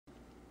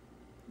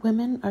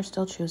Women are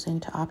still choosing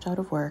to opt out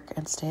of work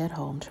and stay at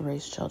home to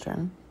raise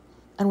children.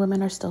 And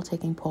women are still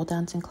taking pole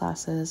dancing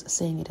classes,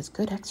 saying it is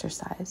good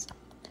exercise.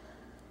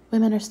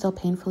 Women are still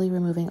painfully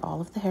removing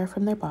all of the hair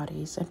from their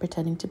bodies and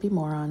pretending to be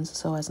morons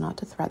so as not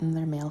to threaten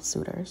their male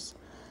suitors.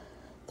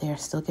 They are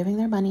still giving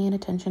their money and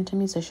attention to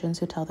musicians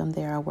who tell them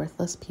they are a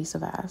worthless piece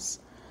of ass.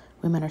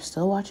 Women are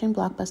still watching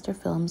blockbuster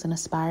films and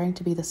aspiring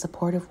to be the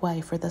supportive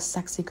wife or the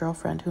sexy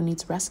girlfriend who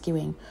needs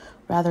rescuing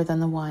rather than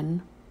the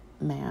one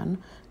man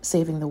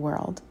saving the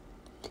world.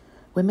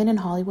 Women in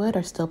Hollywood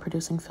are still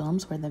producing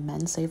films where the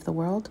men save the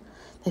world.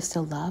 They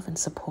still love and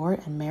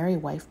support and marry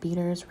wife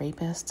beaters,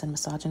 rapists, and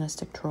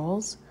misogynistic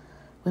trolls.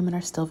 Women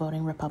are still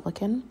voting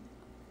Republican.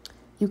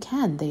 You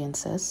can, they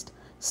insist,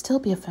 still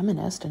be a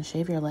feminist and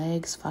shave your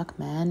legs, fuck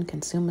men,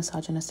 consume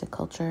misogynistic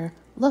culture.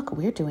 Look,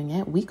 we're doing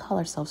it. We call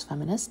ourselves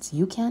feminists.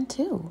 You can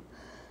too.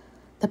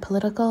 The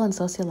political and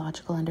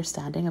sociological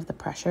understanding of the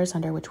pressures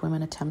under which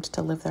women attempt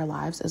to live their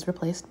lives is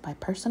replaced by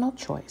personal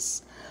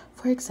choice.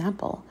 For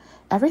example,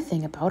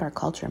 everything about our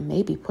culture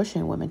may be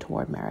pushing women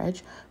toward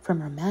marriage,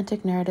 from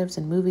romantic narratives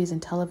in movies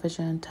and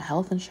television to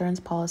health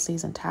insurance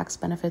policies and tax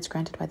benefits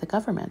granted by the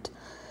government.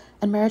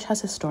 And marriage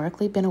has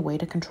historically been a way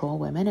to control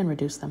women and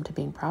reduce them to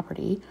being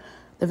property.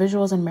 The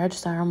visuals in marriage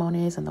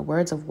ceremonies and the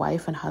words of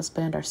wife and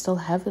husband are still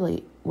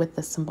heavily with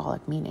this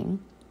symbolic meaning.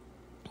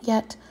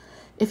 Yet,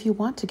 if you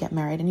want to get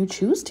married and you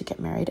choose to get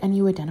married and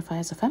you identify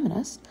as a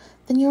feminist,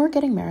 then your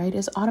getting married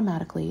is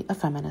automatically a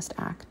feminist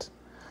act.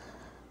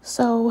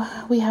 So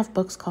we have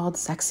books called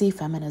Sexy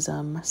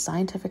Feminism,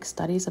 scientific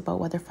studies about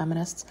whether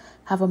feminists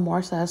have a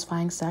more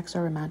satisfying sex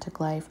or romantic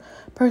life,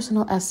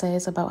 personal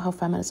essays about how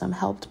feminism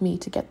helped me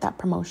to get that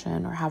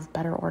promotion or have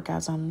better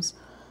orgasms.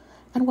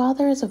 And while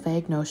there is a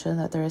vague notion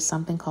that there is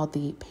something called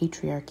the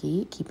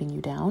patriarchy keeping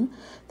you down,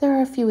 there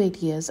are a few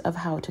ideas of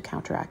how to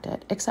counteract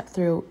it, except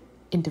through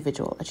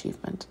individual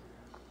achievement.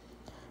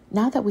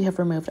 Now that we have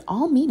removed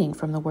all meaning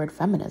from the word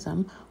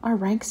feminism, our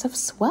ranks have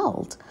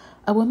swelled.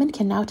 A woman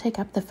can now take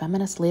up the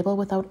feminist label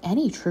without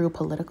any true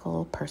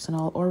political,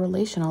 personal, or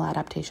relational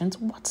adaptations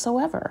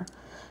whatsoever.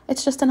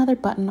 It's just another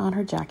button on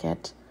her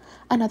jacket,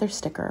 another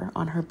sticker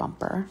on her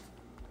bumper.